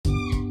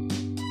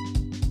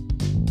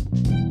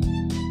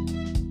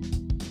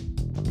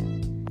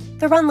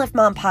The Run Lift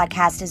Mom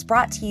podcast is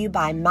brought to you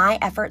by my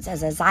efforts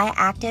as a Zaya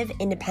Active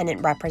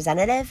independent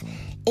representative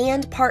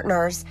and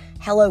partners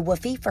Hello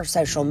Woofy for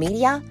social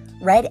media,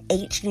 Red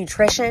H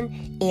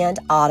Nutrition, and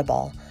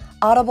Audible.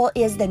 Audible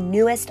is the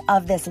newest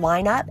of this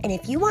lineup, and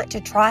if you want to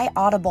try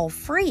Audible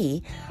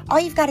free, all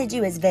you've got to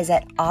do is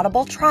visit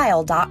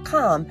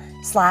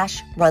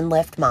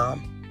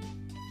audibletrial.com/runliftmom.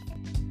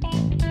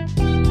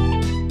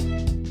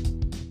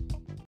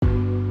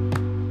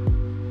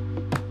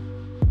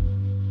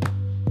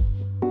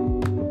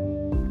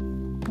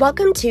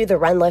 Welcome to the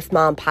Run Lift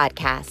Mom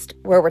podcast,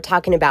 where we're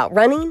talking about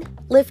running,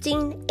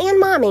 lifting,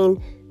 and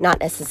momming, not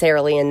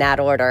necessarily in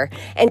that order.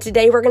 And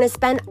today we're going to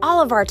spend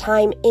all of our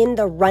time in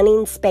the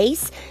running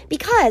space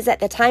because at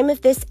the time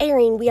of this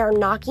airing, we are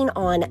knocking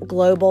on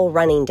Global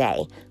Running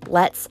Day.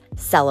 Let's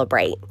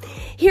celebrate.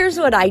 Here's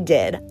what I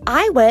did.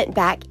 I went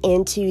back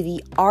into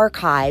the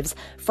archives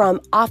from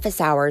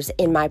office hours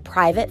in my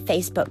private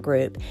Facebook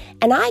group,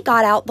 and I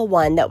got out the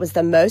one that was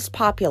the most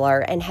popular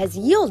and has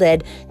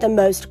yielded the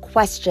most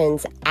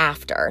questions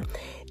after.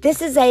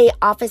 This is a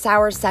office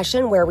hours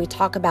session where we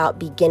talk about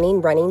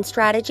beginning running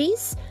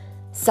strategies,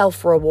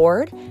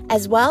 self-reward,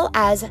 as well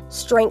as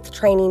strength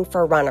training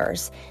for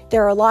runners.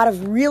 There are a lot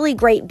of really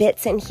great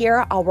bits in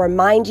here. I'll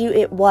remind you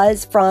it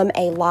was from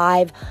a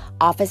live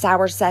office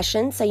hours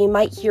session, so you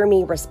might hear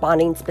me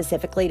responding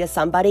specifically to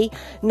somebody.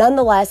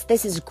 Nonetheless,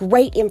 this is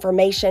great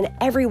information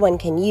everyone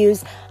can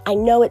use. I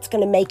know it's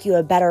going to make you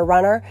a better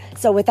runner.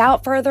 So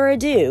without further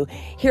ado,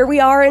 here we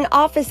are in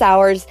office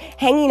hours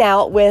hanging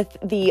out with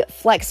the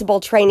flexible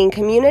training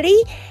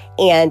community,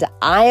 and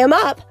I am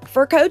up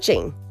for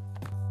coaching.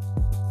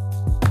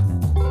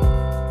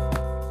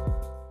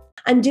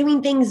 I'm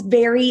doing things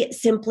very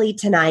simply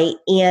tonight,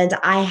 and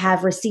I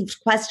have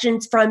received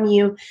questions from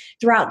you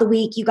throughout the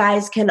week. You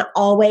guys can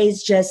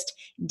always just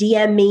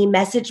DM me,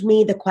 message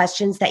me the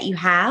questions that you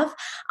have,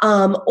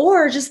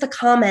 or just the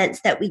comments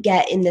that we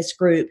get in this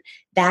group.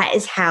 That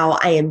is how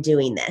I am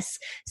doing this.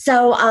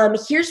 So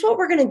here's what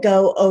we're going to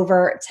go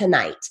over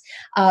tonight.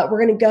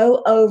 We're going to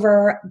go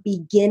over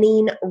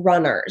beginning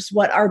runners.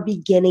 What are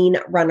beginning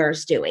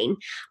runners doing?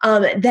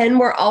 Then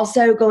we're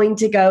also going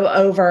to go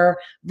over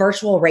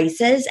virtual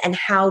races and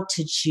how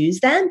to choose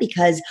them,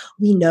 because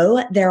we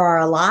know there are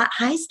a lot.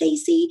 Hi,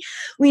 Stacy.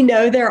 We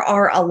know there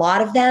are a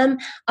lot of them.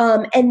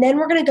 And then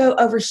we're going to go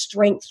over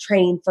strength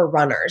training for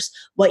runners,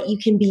 what you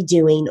can be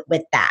doing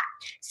with that.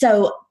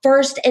 So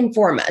first and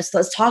foremost,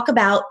 let's talk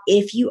about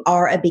if you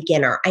are a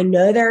beginner. I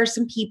know there are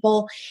some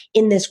people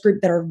in this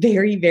group that are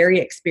very, very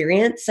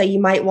experienced. So you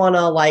might want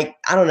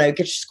to get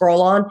your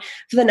scroll on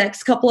for the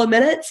next couple of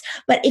minutes.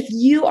 But if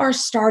you are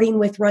starting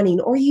with running,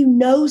 or you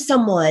know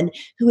someone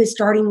who is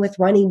starting with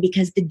running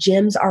because the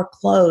gyms are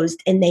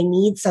closed and they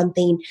need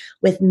something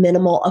with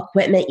minimal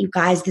equipment, you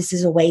guys, this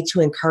is a way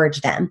to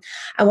encourage them.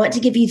 I want to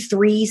give you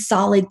 3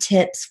 solid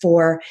tips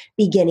for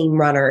beginning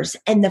runners.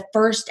 And the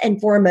first and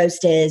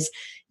foremost is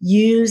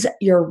use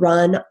your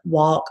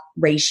run-walk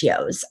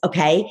ratios,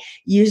 okay?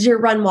 Use your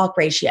run-walk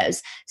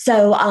ratios.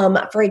 So,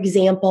 for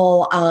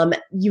example,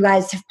 you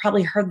guys have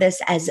probably heard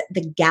this as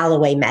the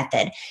Galloway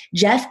method.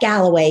 Jeff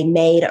Galloway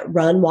made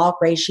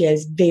run-walk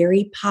ratios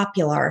very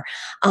popular,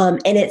 and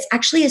it's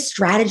actually a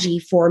strategy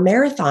for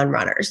marathon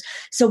runners.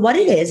 So what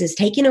it is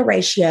taking a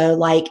ratio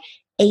like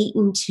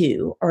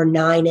 8-2 or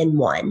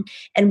 9-1.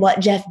 And what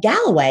Jeff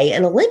Galloway,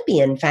 an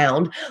Olympian,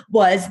 found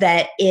was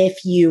that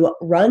if you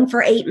run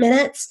for 8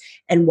 minutes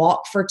and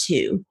walk for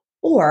 2,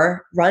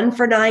 or run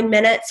for 9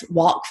 minutes,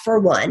 walk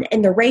for 1,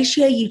 and the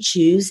ratio you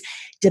choose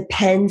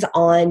depends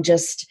on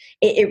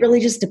it really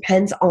just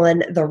depends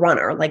on the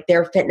runner, like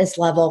their fitness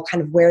level,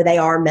 kind of where they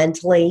are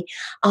mentally.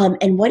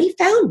 And what he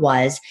found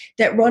was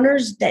that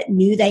runners that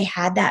knew they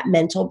had that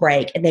mental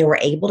break and they were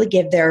able to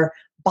give their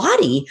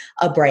body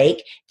a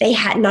break, they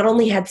had not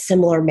only had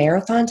similar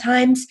marathon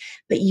times,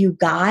 but you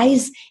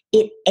guys,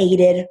 it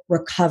aided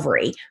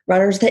recovery.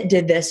 Runners that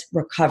did this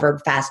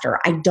recovered faster.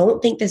 I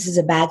don't think this is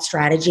a bad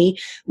strategy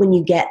when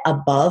you get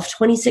above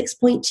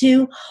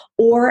 26.2,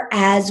 or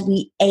as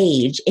we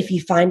age, if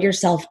you find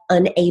yourself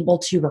unable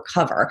to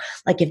recover.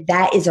 Like if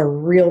that is a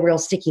real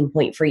sticking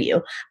point for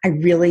you, I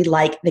really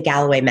like the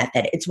Galloway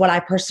method. It's what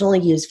I personally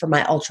use for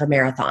my ultra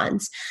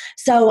marathons.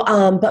 So,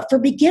 but for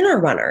beginner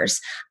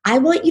runners, I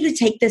want you to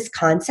take this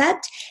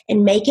concept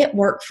and make it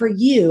work for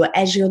you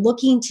as you're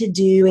looking to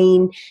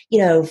doing,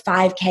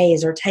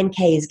 5Ks or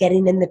 10Ks,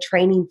 getting in the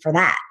training for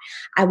that.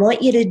 I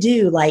want you to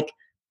do like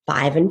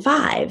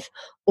 5-5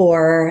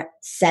 or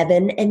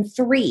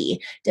 7-3,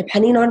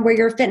 depending on where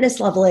your fitness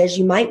level is.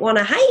 You might want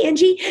to, hi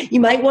Angie, you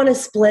might want to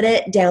split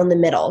it down the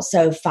middle.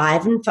 So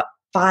 5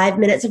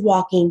 minutes of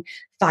walking,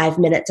 5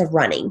 minutes of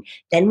running.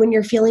 Then when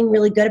you're feeling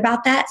really good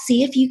about that,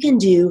 see if you can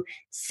do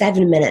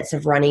 7 minutes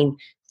of running,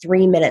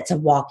 3 minutes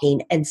of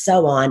walking, and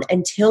so on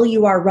until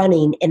you are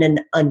running in an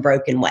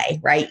unbroken way,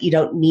 right? You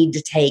don't need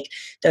to take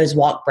those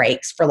walk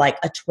breaks for like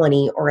a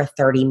 20 or a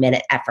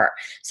 30-minute effort.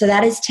 So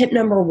that is tip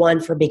number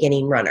one for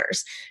beginning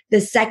runners.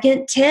 The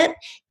second tip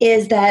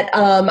is that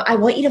I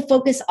want you to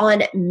focus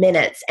on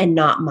minutes and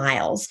not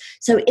miles.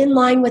 So in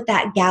line with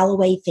that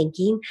Galloway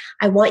thinking,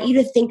 I want you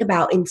to think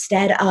about,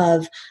 instead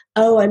of,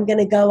 oh, I'm going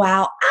to go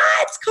out.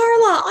 It's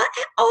Carla.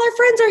 All our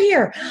friends are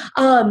here.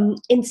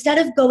 Instead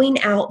of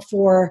going out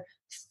for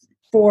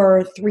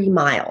 3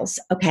 miles,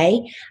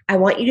 okay? I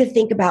want you to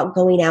think about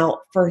going out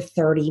for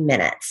 30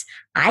 minutes.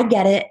 I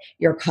get it.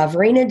 You're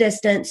covering a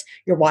distance.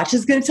 Your watch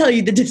is going to tell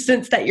you the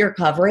distance that you're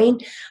covering.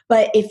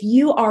 But if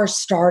you are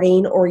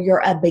starting or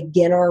you're a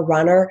beginner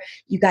runner,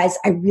 you guys,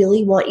 I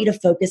really want you to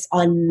focus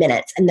on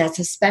minutes. And that's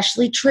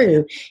especially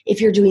true if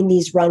you're doing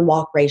these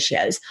run-walk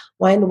ratios.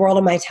 Why in the world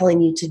am I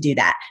telling you to do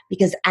that?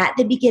 Because at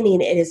the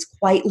beginning, it is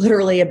quite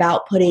literally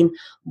about putting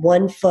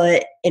one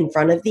foot in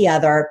front of the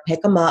other,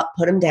 pick them up,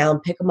 put them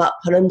down, pick them up,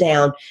 put them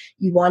down.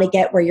 You want to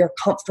get where you're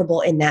comfortable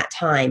in that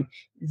time.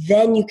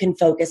 Then you can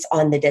focus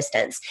on the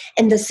distance.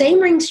 And the same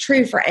rings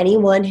true for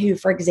anyone who,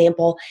 for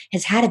example,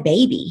 has had a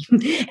baby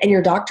and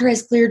your doctor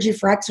has cleared you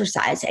for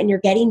exercise and you're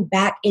getting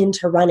back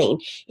into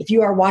running. If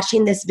you are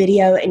watching this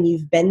video and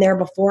you've been there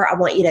before, I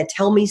want you to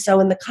tell me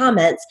so in the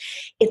comments.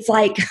 It's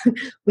like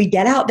we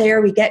get out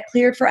there, we get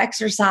cleared for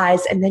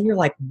exercise, and then you're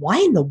like, why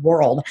in the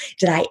world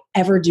did I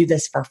ever do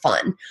this for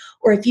fun?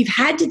 Or if you've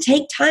had to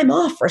take time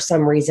off for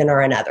some reason or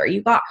another,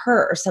 you got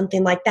hurt or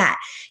something like that,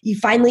 you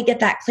finally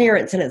get that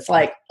clearance and it's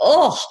like,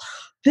 oh,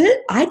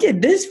 I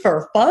did this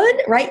for fun,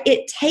 right?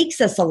 It takes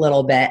us a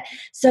little bit.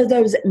 So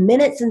those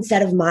minutes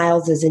instead of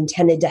miles is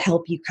intended to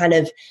help you kind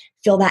of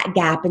fill that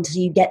gap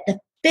until you get the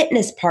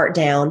fitness part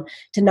down,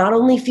 to not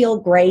only feel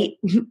great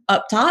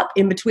up top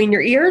in between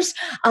your ears,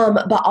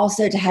 but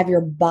also to have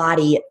your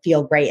body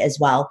feel great as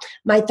well.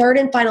 My third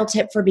and final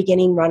tip for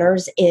beginning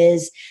runners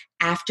is,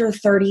 after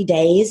 30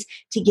 days,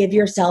 to give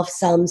yourself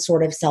some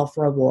sort of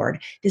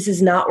self-reward. This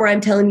is not where I'm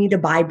telling you to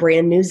buy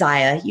brand new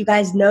Zaya. You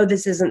guys know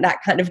this isn't that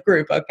kind of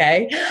group,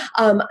 okay?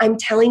 I'm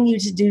telling you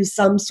to do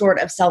some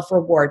sort of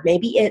self-reward.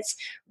 Maybe it's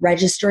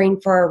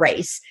registering for a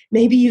race.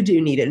 Maybe you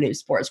do need a new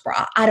sports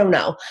bra. I don't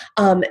know.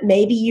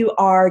 Maybe you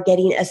are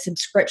getting a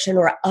subscription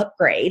or an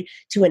upgrade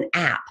to an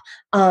app.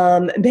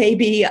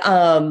 Maybe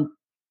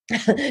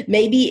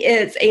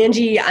it's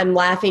Angie. I'm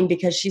laughing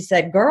because she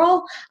said,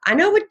 girl, I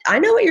know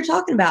what you're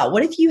talking about.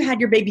 What if you had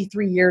your baby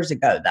 3 years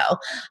ago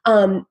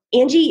though?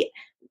 Angie,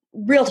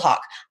 real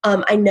talk.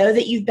 I know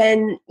that you've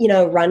been,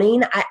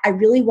 running. I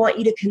really want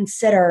you to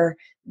consider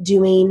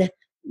doing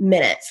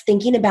minutes,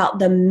 thinking about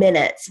the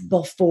minutes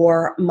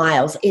before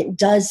miles. It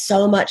does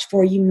so much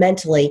for you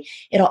mentally.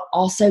 It'll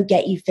also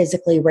get you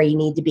physically where you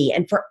need to be.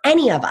 And for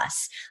any of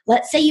us,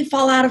 let's say you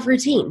fall out of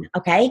routine,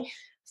 okay?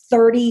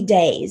 30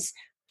 days.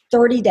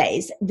 30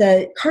 days.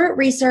 The current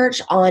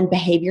research on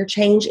behavior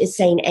change is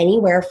saying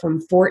anywhere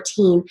from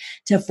 14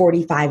 to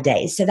 45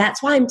 days. So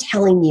that's why I'm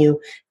telling you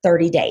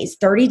 30 days.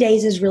 30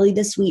 days is really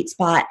the sweet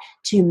spot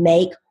to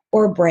make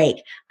or break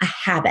a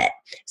habit.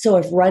 So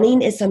if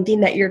running is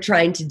something that you're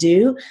trying to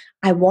do,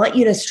 I want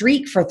you to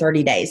streak for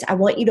 30 days. I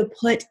want you to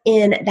put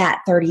in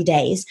that 30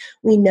 days.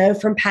 We know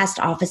from past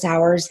office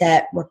hours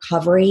that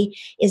recovery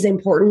is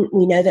important.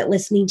 We know that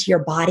listening to your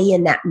body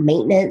and that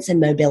maintenance and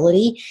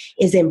mobility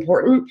is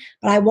important.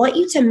 But I want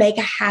you to make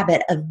a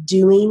habit of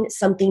doing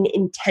something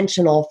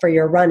intentional for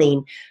your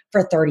running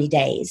for 30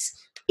 days.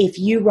 If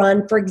you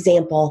run, for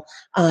example,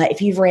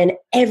 if you've ran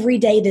every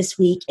day this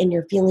week and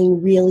you're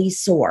feeling really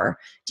sore,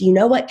 do you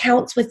know what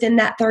counts within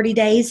that 30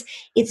 days?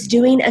 It's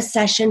doing a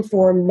session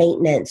for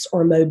maintenance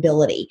or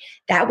mobility.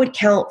 That would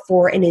count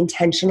for an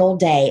intentional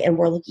day, and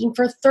we're looking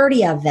for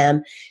 30 of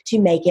them to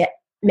make it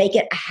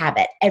a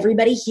habit.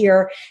 Everybody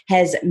here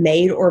has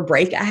made or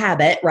break a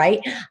habit, right?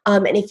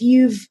 And if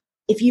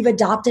you've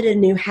adopted a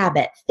new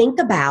habit, think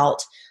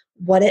about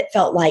what it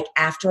felt like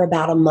after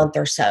about a month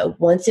or so,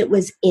 once it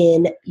was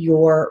in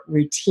your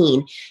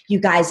routine. You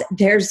guys,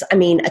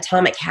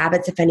 Atomic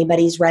Habits, if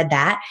anybody's read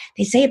that,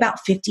 they say about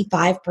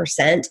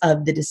 55%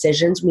 of the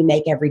decisions we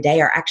make every day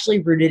are actually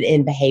rooted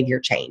in behavior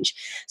change.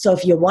 So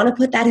if you want to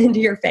put that into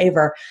your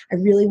favor, I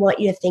really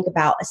want you to think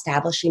about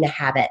establishing a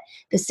habit.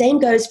 The same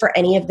goes for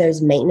any of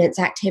those maintenance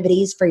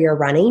activities for your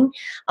running.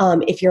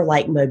 If you're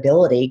like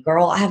mobility,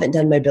 girl, I haven't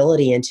done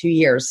mobility in 2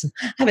 years.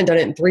 I haven't done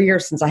it in 3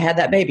 years since I had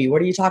that baby.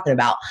 What are you talking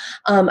about?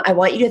 I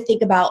want you to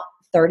think about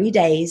 30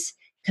 days,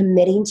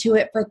 committing to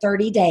it for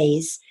 30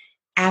 days.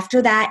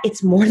 After that,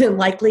 it's more than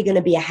likely going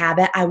to be a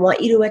habit. I want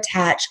you to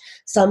attach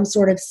some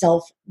sort of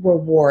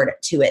self-reward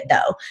to it,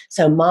 though.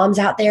 So moms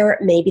out there,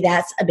 maybe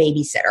that's a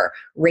babysitter.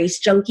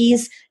 Race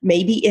junkies,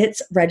 maybe it's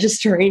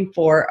registering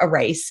for a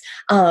race.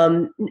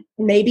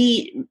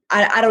 Maybe,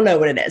 I don't know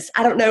what it is.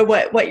 I don't know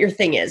what your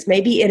thing is.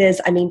 Maybe it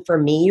is, for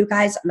me, you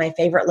guys, my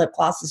favorite lip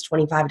gloss is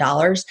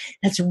 $25.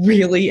 That's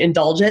really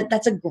indulgent.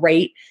 That's a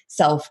great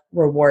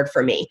self-reward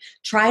for me.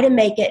 Try to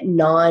make it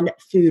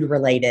non-food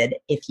related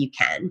if you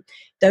can.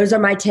 those are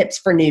my tips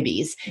for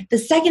newbies. The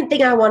second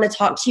thing I want to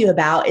talk to you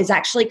about is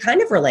actually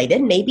kind of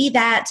related. Maybe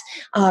that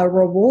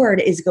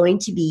reward is going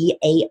to be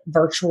a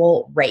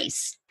virtual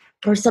race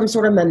or some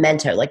sort of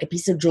memento, like a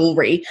piece of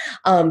jewelry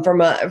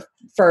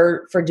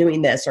for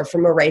doing this, or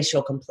from a race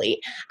you'll complete.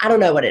 I don't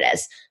know what it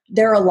is.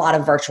 There are a lot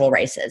of virtual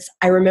races.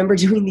 I remember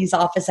doing these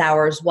office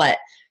hours,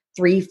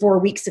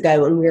 3-4 weeks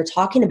ago, and we were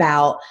talking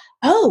about,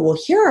 oh, well,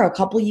 here are a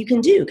couple you can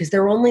do, because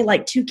there were only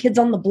like 2 kids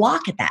on the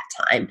block at that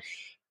time.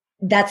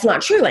 That's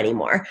not true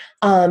anymore.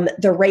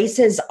 There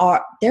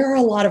are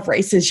a lot of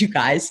races, you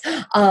guys.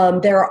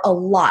 There are a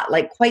lot,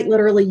 like quite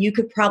literally, you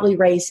could probably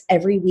race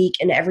every week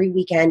and every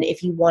weekend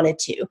if you wanted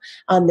to.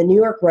 The New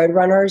York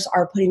Roadrunners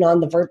are putting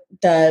on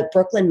the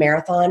Brooklyn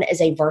Marathon as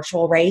a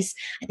virtual race.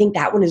 I think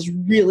that one is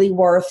really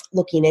worth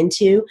looking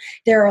into.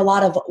 There are a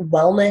lot of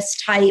wellness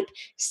type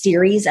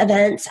series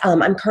events.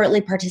 I'm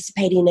currently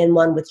participating in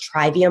one with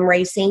Trivium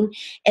Racing,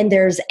 and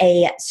there's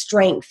a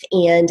strength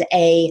and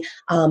a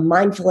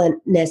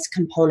mindfulness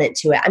component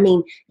to it. I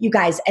mean, you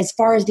guys, as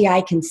far as the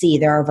eye can see,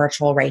 there are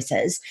virtual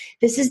races.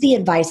 This is the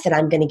advice that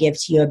I'm going to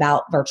give to you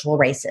about virtual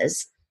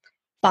races.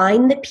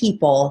 Find the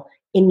people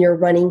in your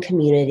running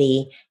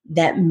community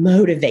that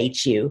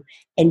motivate you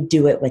and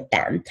do it with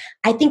them.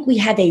 I think we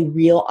have a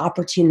real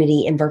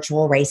opportunity in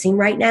virtual racing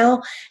right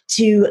now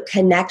to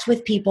connect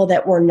with people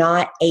that we're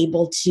not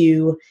able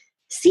to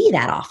see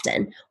that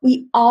often.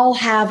 We all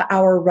have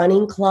our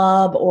running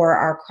club or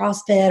our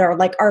CrossFit, or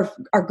like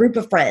our group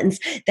of friends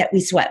that we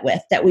sweat with,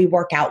 that we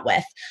work out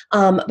with.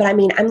 But I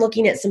mean, I'm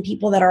looking at some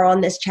people that are on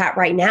this chat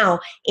right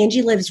now.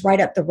 Angie lives right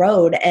up the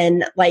road,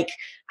 and like,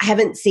 I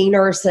haven't seen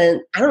her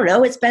since, I don't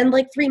know, it's been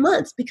like 3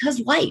 months, because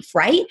life,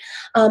 right?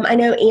 I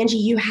know, Angie,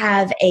 you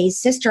have a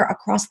sister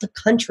across the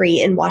country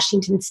in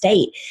Washington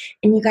State,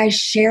 and you guys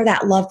share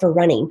that love for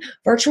running.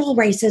 Virtual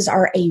races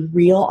are a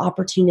real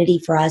opportunity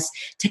for us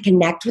to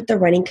connect with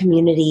the running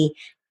community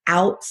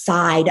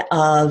outside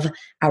of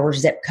our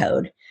zip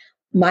code.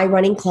 My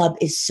running club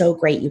is so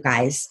great, you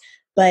guys.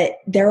 But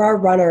there are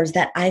runners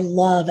that I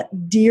love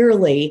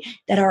dearly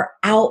that are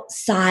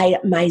outside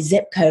my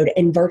zip code,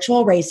 and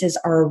virtual races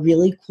are a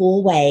really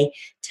cool way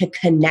to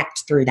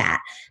connect through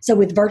that. So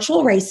with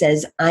virtual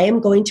races, I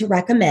am going to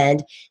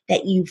recommend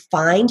that you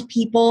find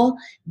people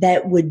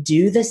that would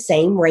do the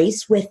same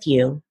race with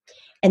you,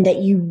 and that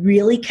you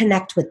really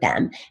connect with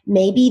them.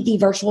 Maybe the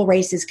virtual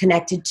race is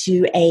connected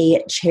to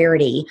a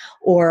charity,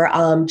 or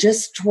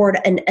just toward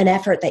an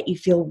effort that you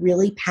feel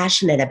really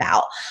passionate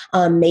about.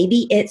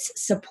 Maybe it's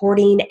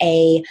supporting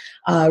a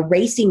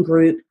racing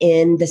group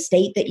in the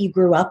state that you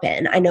grew up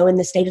in. I know in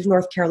the state of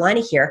North Carolina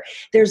here,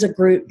 there's a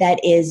group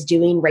that is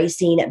doing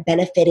racing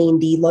benefiting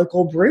the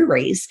local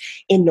breweries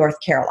in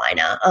North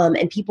Carolina.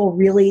 And people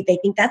really, they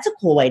think that's a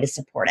cool way to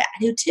support it. I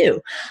do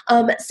too.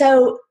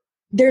 So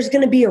there's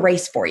going to be a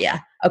race for you.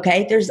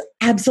 Okay. There's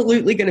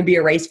absolutely going to be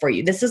a race for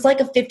you. This is like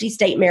a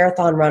 50-state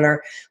marathon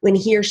runner. When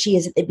he or she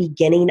is at the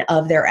beginning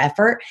of their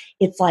effort,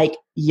 it's like,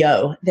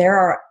 yo, there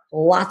are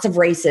lots of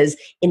races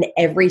in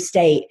every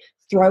state.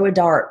 Throw a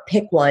dart,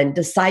 pick one,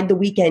 decide the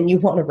weekend you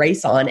want to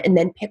race on, and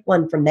then pick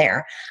one from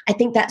there. I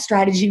think that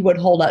strategy would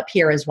hold up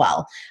here as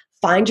well.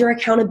 Find your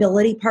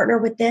accountability partner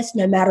with this,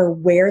 no matter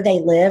where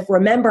they live.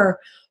 Remember,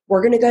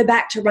 we're going to go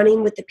back to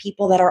running with the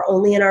people that are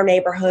only in our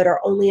neighborhood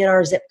or only in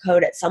our zip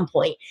code at some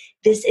point.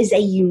 This is a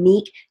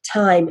unique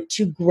time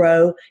to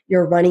grow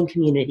your running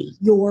community,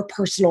 your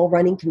personal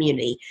running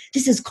community.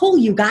 This is cool,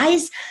 you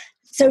guys.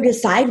 So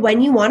decide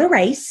when you want to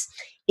race.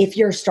 If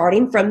you're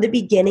starting from the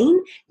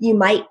beginning, you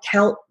might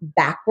count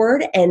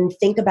backward and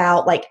think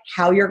about like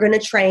how you're going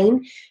to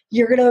train.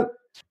 You're going to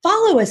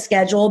follow a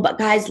schedule, but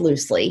guys,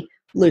 loosely.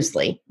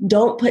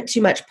 Don't put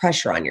too much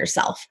pressure on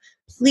yourself.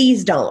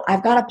 Please don't.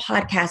 I've got a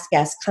podcast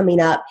guest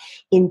coming up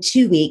in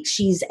 2 weeks.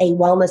 She's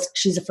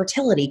a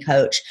fertility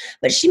coach,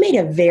 but she made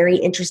a very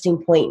interesting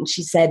point. And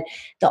she said,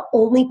 the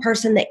only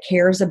person that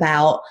cares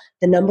about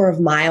the number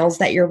of miles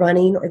that you're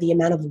running or the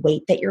amount of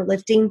weight that you're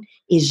lifting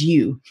is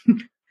you.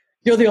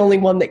 You're the only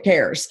one that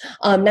cares.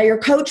 Now your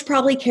coach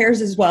probably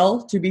cares as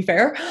well, to be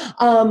fair.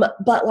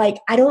 But like,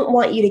 I don't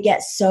want you to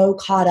get so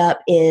caught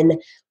up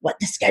in what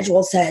the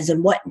schedule says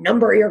and what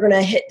number you're going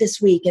to hit this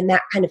week and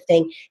that kind of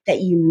thing that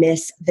you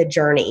miss the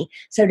journey.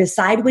 So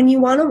decide when you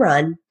want to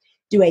run,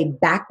 do a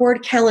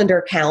backward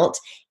calendar count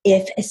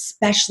if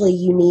especially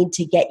you need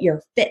to get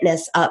your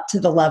fitness up to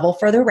the level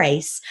for the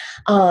race.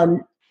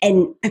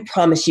 And I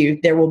promise you,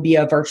 there will be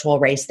a virtual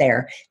race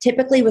there.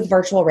 Typically with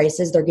virtual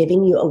races, they're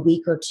giving you a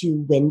week or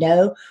two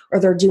window,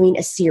 or they're doing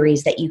a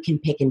series that you can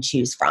pick and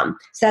choose from.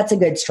 So that's a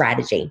good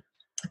strategy.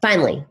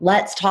 Finally,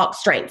 let's talk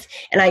strength.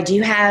 And I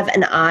do have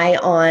an eye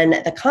on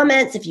the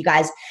comments if you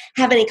guys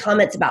have any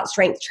comments about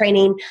strength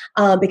training,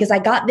 because I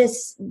got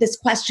this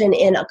question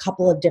in a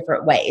couple of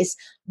different ways.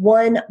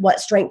 One,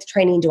 what strength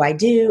training do I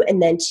do? And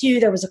then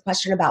two, there was a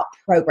question about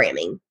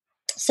programming.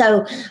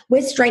 So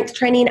with strength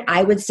training,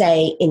 I would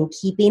say, in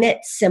keeping it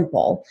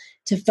simple,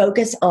 to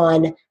focus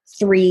on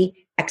three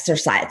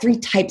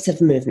types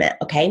of movement,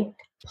 okay?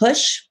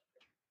 Push,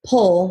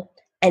 pull,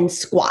 and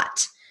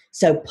squat.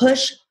 So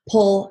push,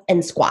 pull,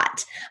 and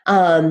squat.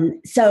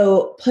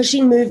 So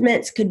pushing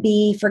movements could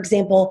be, for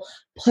example,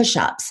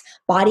 push-ups,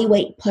 body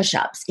weight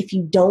push-ups. If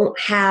you don't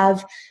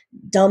have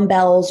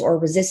dumbbells or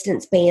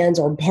resistance bands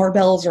or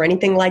barbells or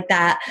anything like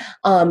that,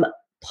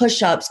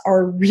 push-ups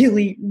are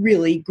really,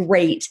 really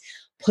great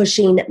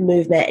pushing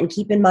movement. And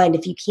keep in mind,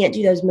 if you can't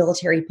do those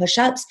military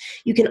push-ups,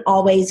 you can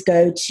always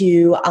go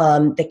to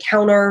the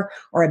counter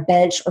or a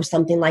bench or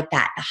something like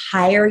that. The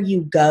higher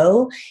you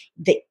go,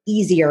 the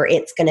easier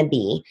it's going to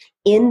be.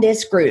 In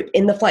this group,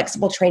 in the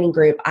flexible training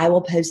group, I will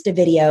post a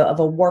video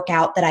of a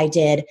workout that I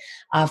did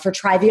for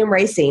Trivium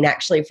Racing,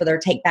 actually, for their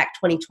Take Back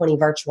 2020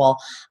 virtual.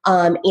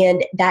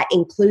 And that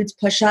includes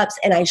push-ups,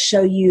 and I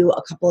show you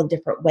a couple of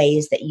different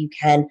ways that you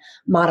can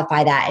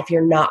modify that if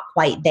you're not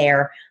quite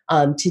there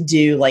to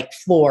do like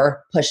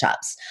floor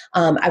push-ups.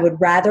 I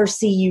would rather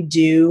see you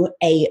do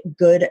a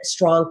good,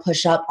 strong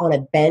push-up on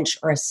a bench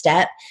or a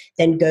step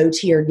than go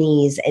to your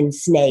knees and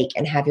snake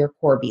and have your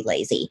core be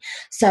lazy.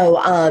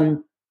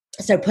 So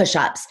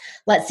push-ups.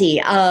 Let's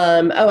see.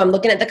 I'm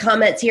looking at the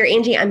comments here.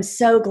 Angie, I'm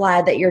so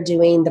glad that you're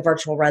doing the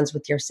virtual runs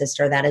with your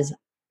sister. That is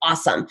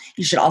awesome.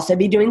 You should also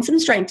be doing some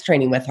strength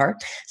training with her.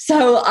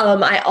 So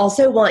I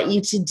also want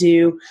you to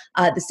do,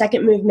 the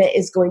second movement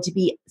is going to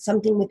be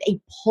something with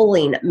a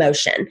pulling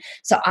motion.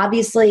 So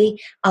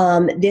obviously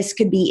this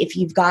could be, if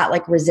you've got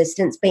like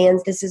resistance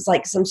bands, this is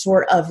like some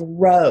sort of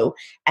row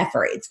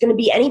effort. It's going to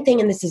be anything.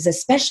 And this is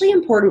especially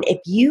important if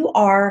you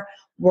are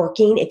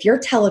working, if you're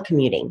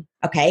telecommuting,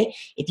 okay?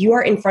 If you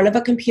are in front of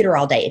a computer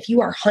all day, if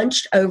you are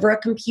hunched over a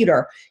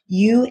computer,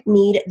 you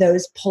need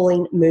those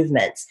pulling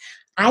movements.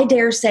 I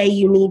dare say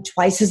you need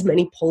twice as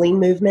many pulling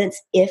movements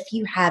if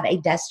you have a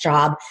desk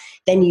job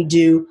than you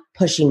do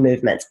pushing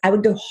movements. I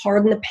would go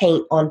hard in the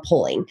paint on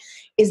pulling.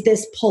 Is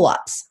this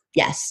pull-ups?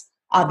 Yes.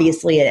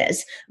 Obviously it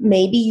is.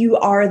 Maybe you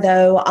are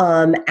though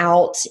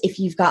out, if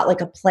you've got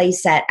like a play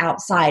set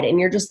outside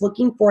and you're just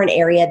looking for an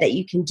area that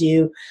you can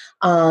do,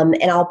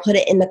 and I'll put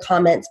it in the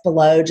comments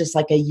below, just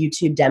like a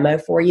YouTube demo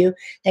for you.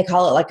 They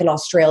call it like an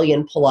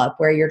Australian pull-up,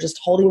 where you're just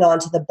holding on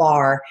to the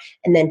bar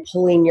and then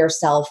pulling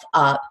yourself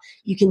up.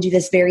 You can do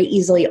this very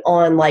easily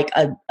on like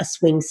a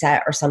swing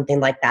set or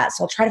something like that.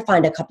 So I'll try to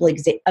find a couple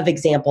of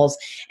examples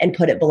and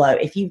put it below.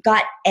 If you've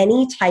got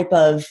any type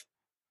of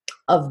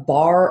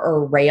bar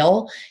or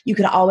rail, you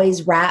could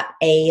always wrap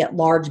a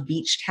large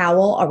beach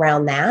towel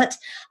around that.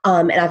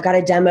 And I've got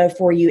a demo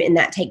for you in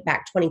that Take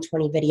Back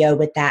 2020 video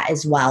with that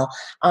as well.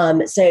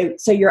 So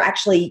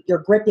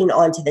you're gripping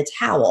onto the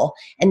towel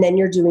and then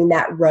you're doing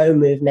that row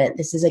movement.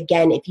 This is,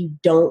 again, if you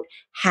don't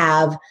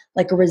have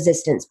like a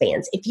resistance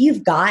bands. If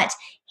you've got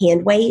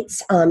hand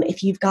weights,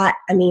 if you've got,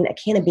 a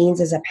can of beans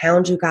is a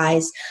pound, you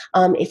guys.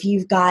 If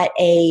you've got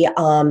a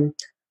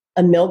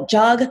milk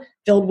jug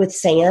filled with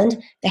sand,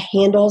 the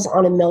handles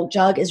on a milk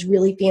jug is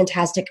really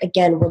fantastic.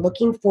 Again, we're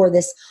looking for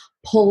this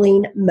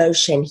pulling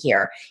motion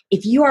here.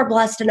 If you are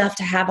blessed enough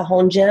to have a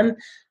home gym,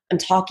 I'm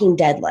talking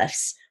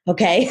deadlifts.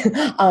 Okay.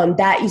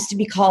 That used to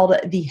be called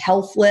the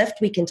health lift.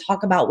 We can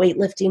talk about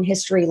weightlifting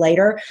history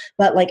later,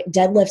 but like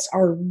deadlifts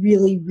are a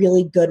really,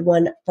 really good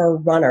one for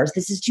runners.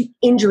 This is to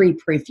injury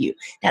proof you.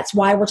 That's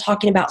why we're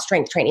talking about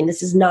strength training.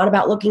 This is not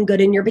about looking good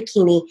in your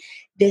bikini.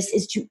 This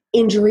is to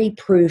injury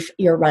proof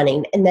your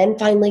running. And then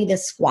finally, the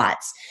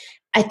squats.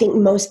 I think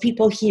most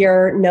people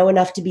here know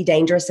enough to be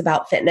dangerous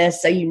about fitness,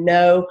 so you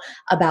know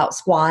about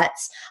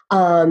squats.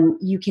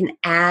 You can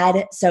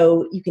add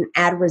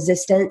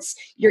resistance.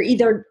 You're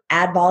either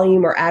add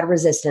volume or add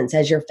resistance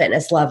as your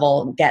fitness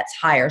level gets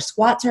higher.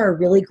 Squats are a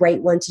really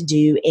great one to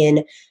do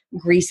in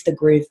grease the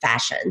groove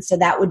fashion. So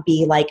that would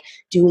be like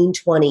doing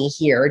 20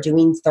 here,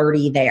 doing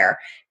 30 there,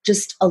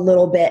 just a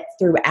little bit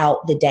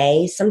throughout the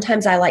day.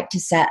 Sometimes I like to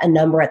set a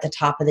number at the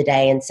top of the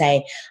day and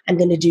say, I'm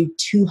going to do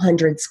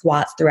 200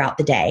 squats throughout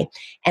the day.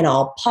 And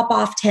I'll pop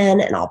off 10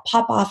 and I'll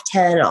pop off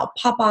 10 and I'll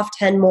pop off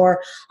 10 more.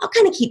 I'll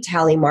kind of keep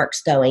tally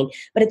marks going.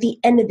 But at the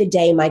end of the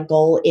day, my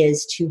goal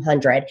is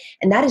 200.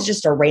 And that is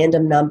just a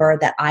random number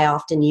that I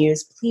often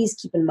use. Please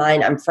keep in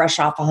mind, I'm fresh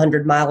off a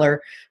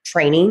 100-miler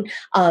training.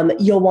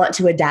 You'll want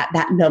to adapt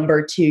that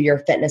number to your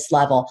fitness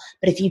level.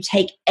 But if you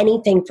take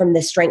anything from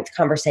this strength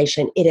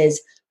conversation, it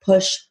is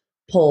push,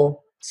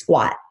 pull,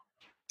 squat.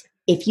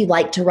 If you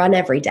like to run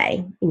every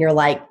day and you're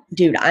like,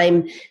 dude,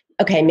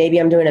 maybe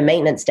I'm doing a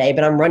maintenance day,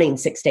 but I'm running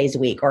 6 days a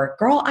week, or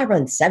girl, I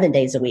run 7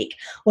 days a week.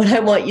 What I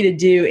want you to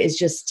do is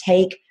just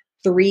take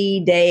 3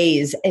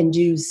 days and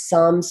do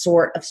some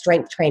sort of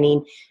strength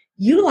training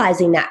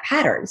utilizing that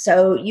pattern.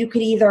 So you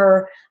could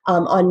either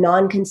on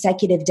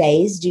non-consecutive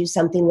days do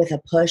something with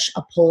a push,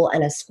 a pull,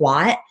 and a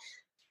squat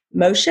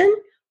motion,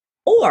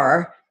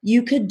 or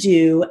you could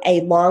do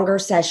a longer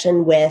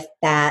session with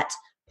that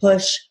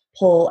push,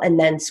 pull, and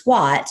then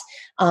squat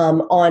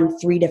on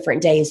 3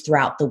 different days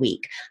throughout the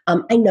week.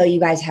 I know you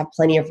guys have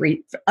plenty of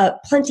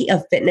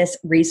fitness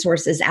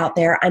resources out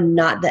there. I'm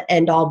not the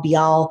end all be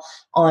all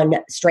on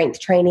strength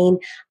training.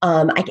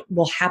 I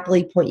will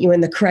happily point you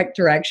in the correct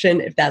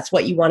direction if that's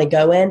what you want to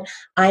go in.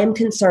 I am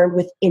concerned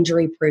with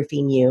injury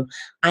proofing you.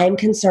 I am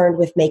concerned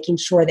with making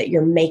sure that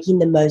you're making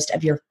the most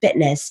of your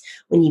fitness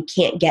when you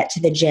can't get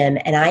to the gym.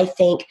 And I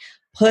think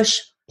push,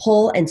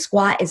 pull, and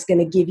squat is going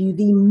to give you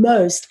the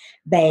most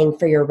bang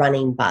for your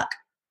running buck.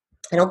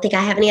 I don't think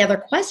I have any other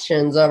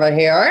questions over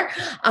here.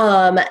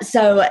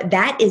 So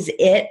that is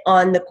it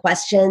on the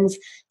questions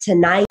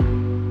tonight.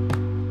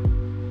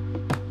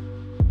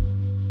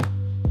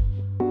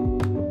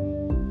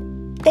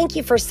 Thank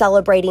you for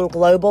celebrating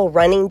Global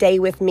Running Day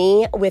with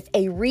me with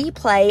a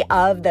replay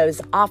of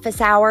those office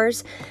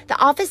hours. The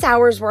office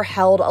hours were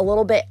held a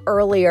little bit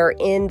earlier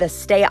in the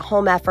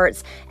stay-at-home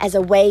efforts as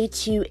a way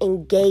to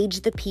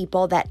engage the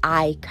people that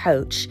I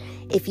coach.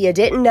 If you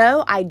didn't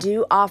know, I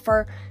do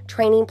offer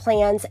training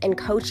plans and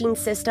coaching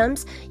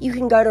systems. You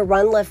can go to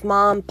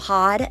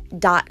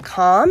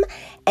runliftmompod.com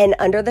and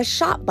under the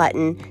shop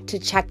button to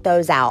check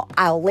those out.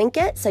 I'll link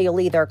it, so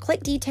you'll either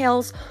click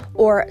details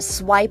or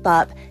swipe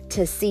up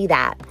to see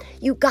that.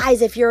 You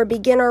guys, if you're a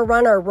beginner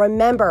runner,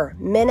 remember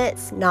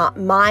minutes, not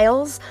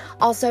miles.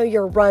 Also,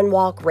 your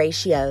run-walk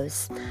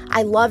ratios.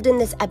 I loved in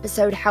this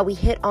episode how we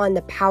hit on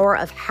the power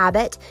of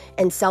habit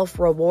and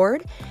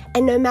self-reward.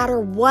 And no matter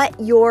what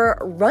your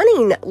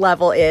running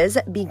level is,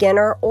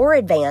 beginner or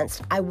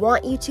advanced, I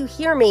want you to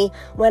hear me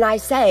when I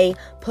say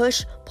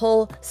push,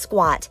 pull,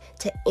 squat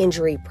to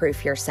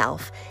injury-proof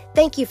yourself.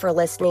 Thank you for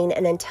listening,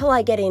 and until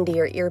I get into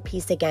your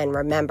earpiece again,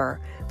 remember,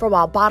 for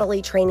while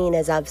bodily training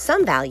is of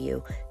some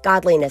value,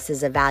 godliness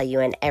is of value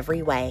in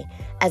every way,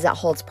 as it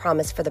holds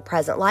promise for the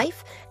present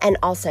life and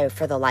also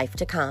for the life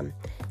to come.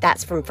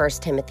 That's from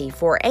 1 Timothy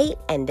 4:8,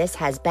 and this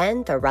has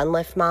been the Run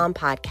Lift Mom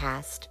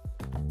podcast.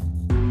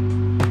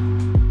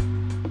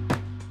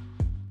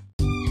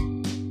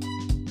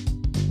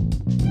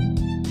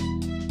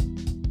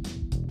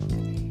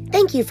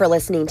 Thank you for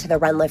listening to the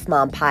Run Lift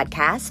Mom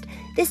podcast.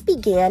 This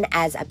began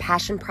as a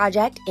passion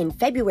project in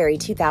February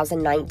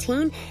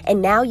 2019,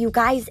 and now, you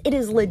guys, it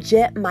is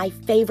legit my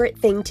favorite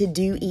thing to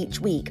do each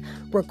week.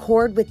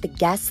 Record with the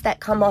guests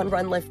that come on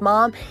Run Lift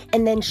Mom,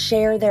 and then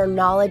share their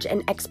knowledge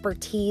and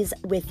expertise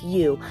with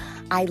you.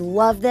 I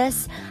love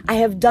this. I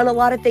have done a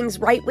lot of things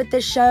right with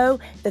this show.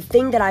 The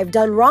thing that I've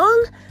done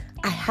wrong,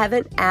 I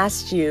haven't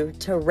asked you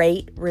to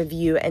rate,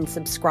 review, and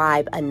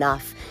subscribe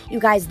enough. You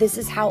guys, this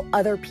is how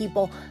other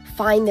people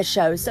find the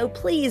show. So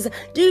please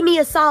do me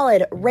a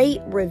solid,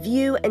 rate,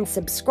 review, and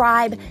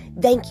subscribe.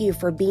 Thank you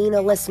for being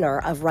a listener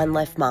of Run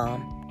Lift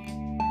Mom.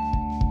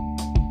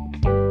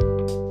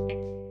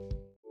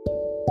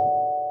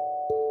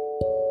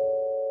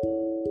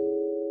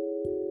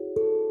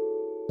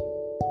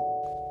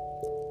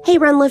 Hey,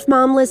 Run Lift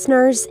Mom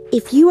listeners,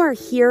 if you are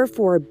here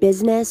for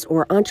business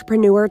or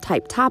entrepreneur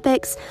type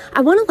topics,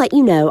 I want to let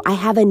you know I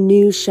have a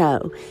new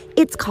show.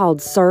 It's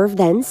called Serve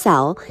Then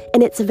Sell,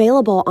 and it's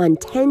available on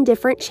 10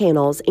 different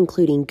channels,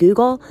 including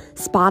Google,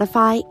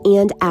 Spotify,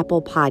 and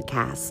Apple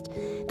Podcast.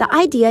 The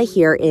idea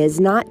here is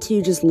not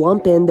to just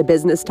lump in the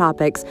business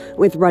topics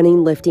with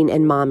running, lifting,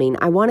 and momming.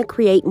 I want to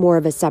create more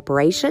of a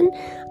separation.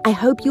 I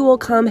hope you will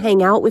come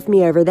hang out with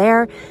me over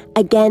there.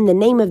 Again, the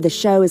name of the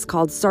show is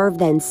called Serve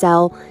Then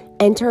Sell.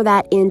 Enter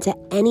that into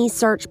any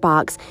search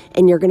box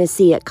and you're going to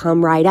see it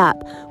come right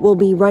up. We'll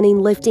be running,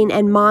 lifting,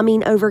 and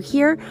momming over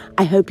here.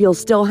 I hope you'll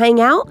still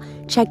hang out.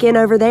 Check in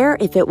over there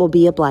if it will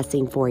be a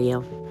blessing for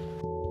you.